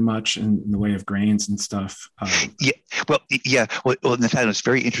produce too much in the way of grains and stuff? Well, Nathaniel, it's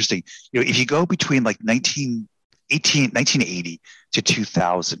very interesting. If you go between like 1980 to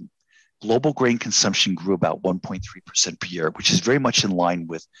 2000, global grain consumption grew about 1.3% per year, which is very much in line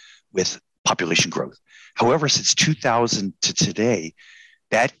with population growth. However, since 2000 to today,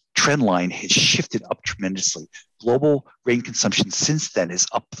 that trend line has shifted up tremendously. Global grain consumption since then is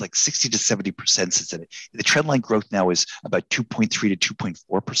up like 60 to 70% since then. The trend line growth now is about 2.3 to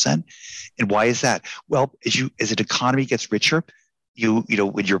 2.4%. And why is that? Well, as an economy gets richer, when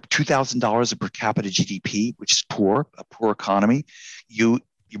you're $2,000 of per capita GDP, which is a poor economy,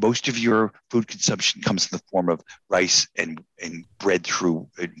 most of your food consumption comes in the form of rice and bread through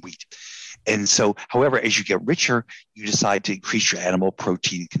wheat. And so, however, as you get richer, you decide to increase your animal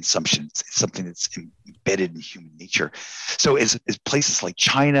protein consumption. It's something that's embedded in human nature. So as places like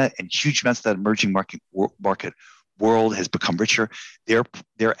China and huge amounts of that emerging market world has become richer, their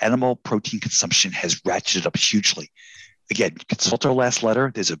animal protein consumption has ratcheted up hugely. Again, consult our last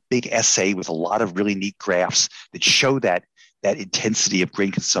letter. There's a big essay with a lot of really neat graphs that show that intensity of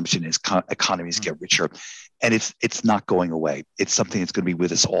grain consumption as economies get richer. And it's not going away. It's something that's going to be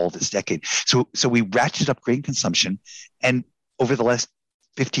with us all this decade. So we ratcheted up grain consumption. And over the last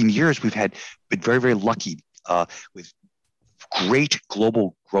 15 years, we've been very, very lucky with great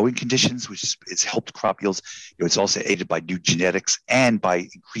global growing conditions, which has helped crop yields. It's also aided by new genetics and by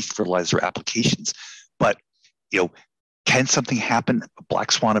increased fertilizer applications. But, can something happen, a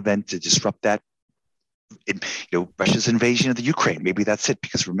black swan event to disrupt that? Russia's invasion of the Ukraine. Maybe that's it.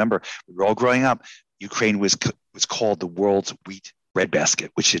 Because remember, we were all growing up, Ukraine was called the world's wheat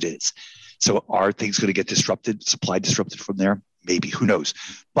breadbasket, which it is. So are things going to get disrupted, supply disrupted from there? Maybe, who knows?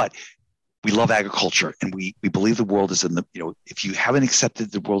 But we love agriculture, and we believe the world is in the, if you haven't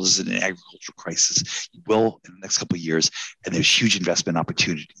accepted the world is in an agricultural crisis, you will in the next couple of years, and there's huge investment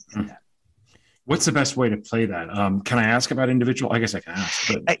opportunity in that. What's the best way to play that? Can I ask about individual? I guess I can ask.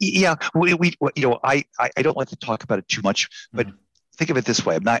 But... I don't like to talk about it too much, but think of it this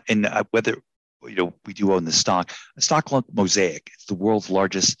way. I'm not, and whether we do own the stock. A stock like Mosaic, it's one of the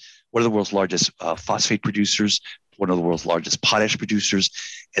world's largest phosphate producers, one of the world's largest potash producers,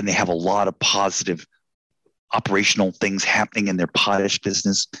 and they have a lot of positive operational things happening in their potash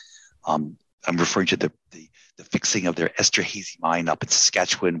business. I'm referring to the fixing of their Esterhazy mine up in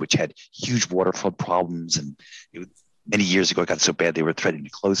Saskatchewan, which had huge waterflood problems. And many years ago, it got so bad they were threatening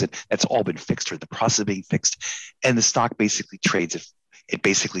to close it. That's all been fixed, or the process of being fixed. And the stock basically trades at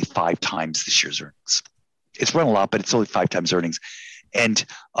basically 5 times this year's earnings. It's run a lot, but it's only 5 times earnings. And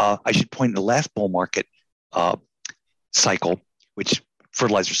I should point to the last bull market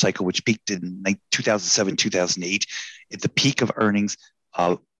fertilizer cycle, which peaked in 2007, 2008. At the peak of earnings,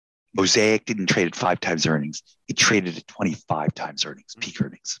 Mosaic didn't trade at 5 times earnings. It traded at 25 times earnings, peak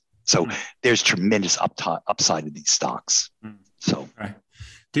earnings. So there's tremendous upside in these stocks. So, right.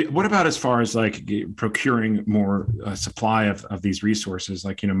 What about as far as like procuring more supply of these resources,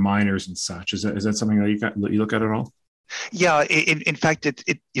 like miners and such? Is that something that you look at all? Yeah, in fact,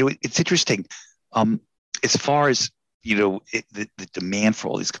 it's interesting. As far as the demand for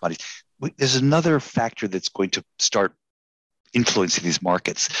all these commodities, there's another factor that's going to start influencing these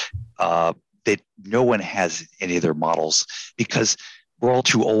markets that no one has in any of their models, because we're all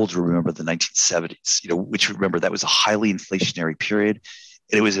too old to remember the 1970s. Which, remember, that was a highly inflationary period,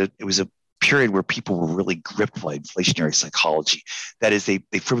 and it was a period where people were really gripped by inflationary psychology. That is, they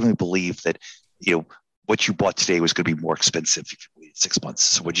firmly believed that what you bought today was going to be more expensive if you waited 6 months.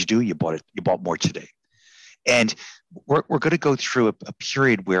 So what'd you do? You bought more today. And we're going to go through a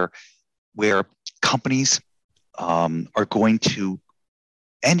period where companies are going to,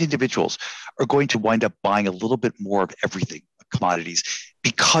 and individuals are going to wind up buying a little bit more of everything, a commodities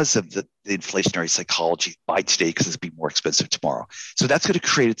because of the inflationary psychology. Buy today because it's be more expensive tomorrow. So that's going to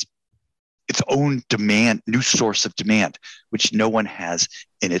create its own demand, new source of demand, which no one has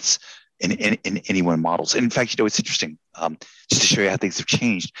in any one models. And in fact, it's interesting, just to show you how things have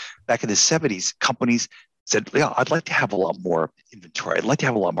changed. Back in the 70s, companies said, yeah, I'd like to have a lot more inventory. I'd like to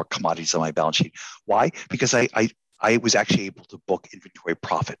have a lot more commodities on my balance sheet. Why? Because I was actually able to book inventory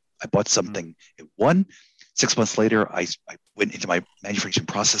profit. I bought something at 1. 6 months later, I went into my manufacturing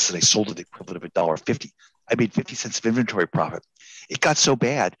process and I sold it the equivalent of $1.50. I made 50 cents of inventory profit. It got so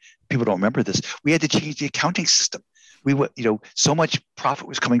bad, people don't remember this, we had to change the accounting system. So much profit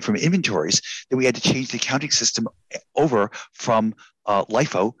was coming from inventories that we had to change the accounting system over from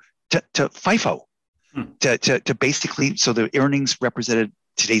LIFO to FIFO, to basically, so the earnings represented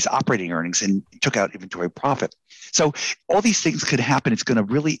today's operating earnings and took out inventory profit. So all these things could happen. It's going to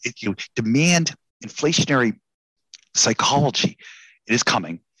really, demand, inflationary psychology, it is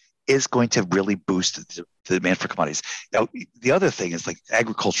coming, is going to really boost the demand for commodities. Now, the other thing is like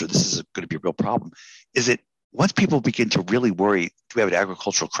agriculture, this is going to be a real problem, is that once people begin to really worry, do we have an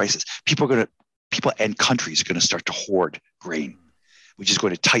agricultural crisis? People and countries are going to start to hoard grain, which is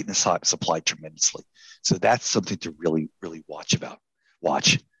going to tighten the supply tremendously. So that's something to really, really watch.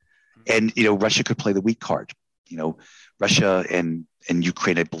 And, Russia could play the weak card. Russia and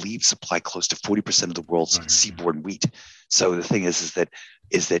Ukraine, I believe, supply close to 40% of the world's seaborne wheat. So the thing is that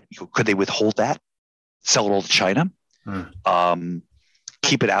could they withhold that, sell it all to China,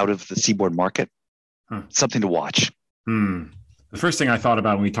 keep it out of the seaborne market? Something to watch. The first thing I thought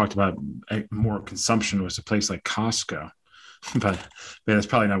about when we talked about more consumption was a place like Costco, but that's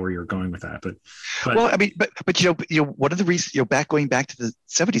probably not where you're going with that. But well, I mean, but one of the reasons, going back to the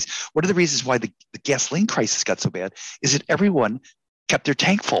 70s, one of the reasons why the gasoline crisis got so bad is that everyone kept their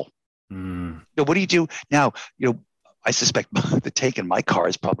tank full. What do you do now? I suspect the tank in my car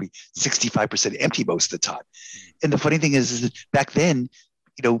is probably 65% empty most of the time. And the funny thing is that back then,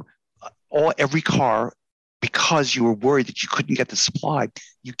 every car, because you were worried that you couldn't get the supply,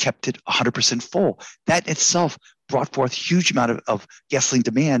 you kept it 100% full. That itself brought forth huge amount of gasoline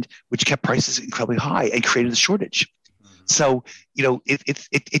demand, which kept prices incredibly high and created a shortage. So,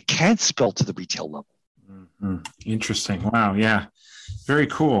 it can spill to the retail level. Interesting. Wow. Yeah. Very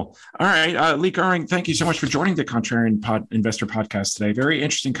cool. All right. Leigh Goehring, thank you so much for joining the Contrarian Investor Podcast today. Very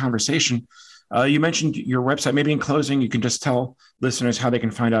interesting conversation. You mentioned your website. Maybe in closing, you can just tell listeners how they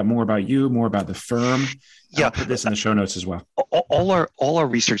can find out more about you, more about the firm. Yeah, I'll put this in the show notes as well. All our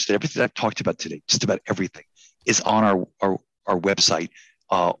research, everything I've talked about today, just about everything, is on our website,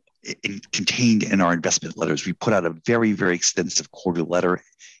 contained in our investment letters. We put out a very, very extensive quarterly letter.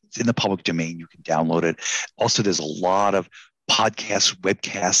 It's in the public domain. You can download it. Also, there's a lot of podcasts,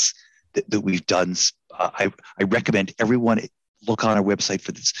 webcasts that we've done. I recommend everyone look on our website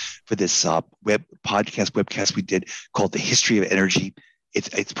for this webcast we did called The History of Energy.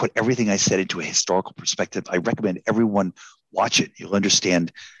 It's put everything I said into a historical perspective. I recommend everyone watch it. You'll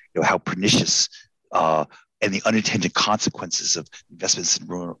understand how pernicious and the unintended consequences of investments in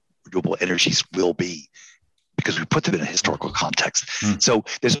renewable energies will be, because we put them in a historical context. So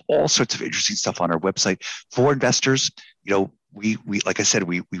there's all sorts of interesting stuff on our website for investors. We like I said,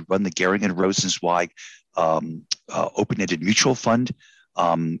 we run the Goehring and Rosenzweig open-ended mutual fund.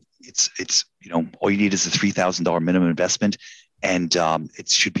 It's all you need is a $3,000 minimum investment, and it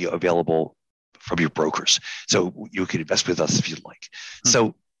should be available from your brokers. So you can invest with us if you'd like.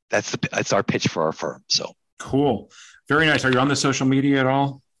 So that's our pitch for our firm. So cool, very nice. Are you on the social media at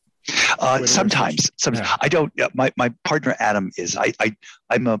all? Sometimes. Yeah. I don't. My partner Adam is.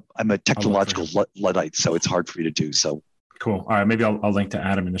 I'm a technological Luddite, so it's hard for me to do. So cool. All right, maybe I'll link to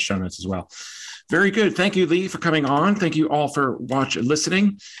Adam in the show notes as well. Very good. Thank you, Leigh, for coming on. Thank you all for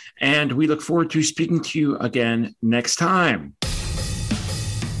listening, and we look forward to speaking to you again next time.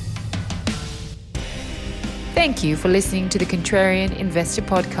 Thank you for listening to the Contrarian Investor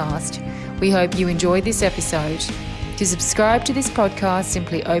Podcast. We hope you enjoyed this episode. To subscribe to this podcast,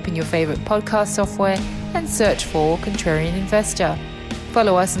 simply open your favorite podcast software and search for Contrarian Investor.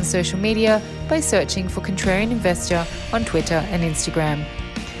 Follow us on social media by searching for Contrarian Investor on Twitter and Instagram.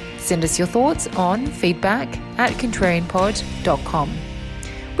 Send us your thoughts on feedback@contrarianpod.com.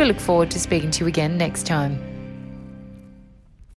 We look forward to speaking to you again next time.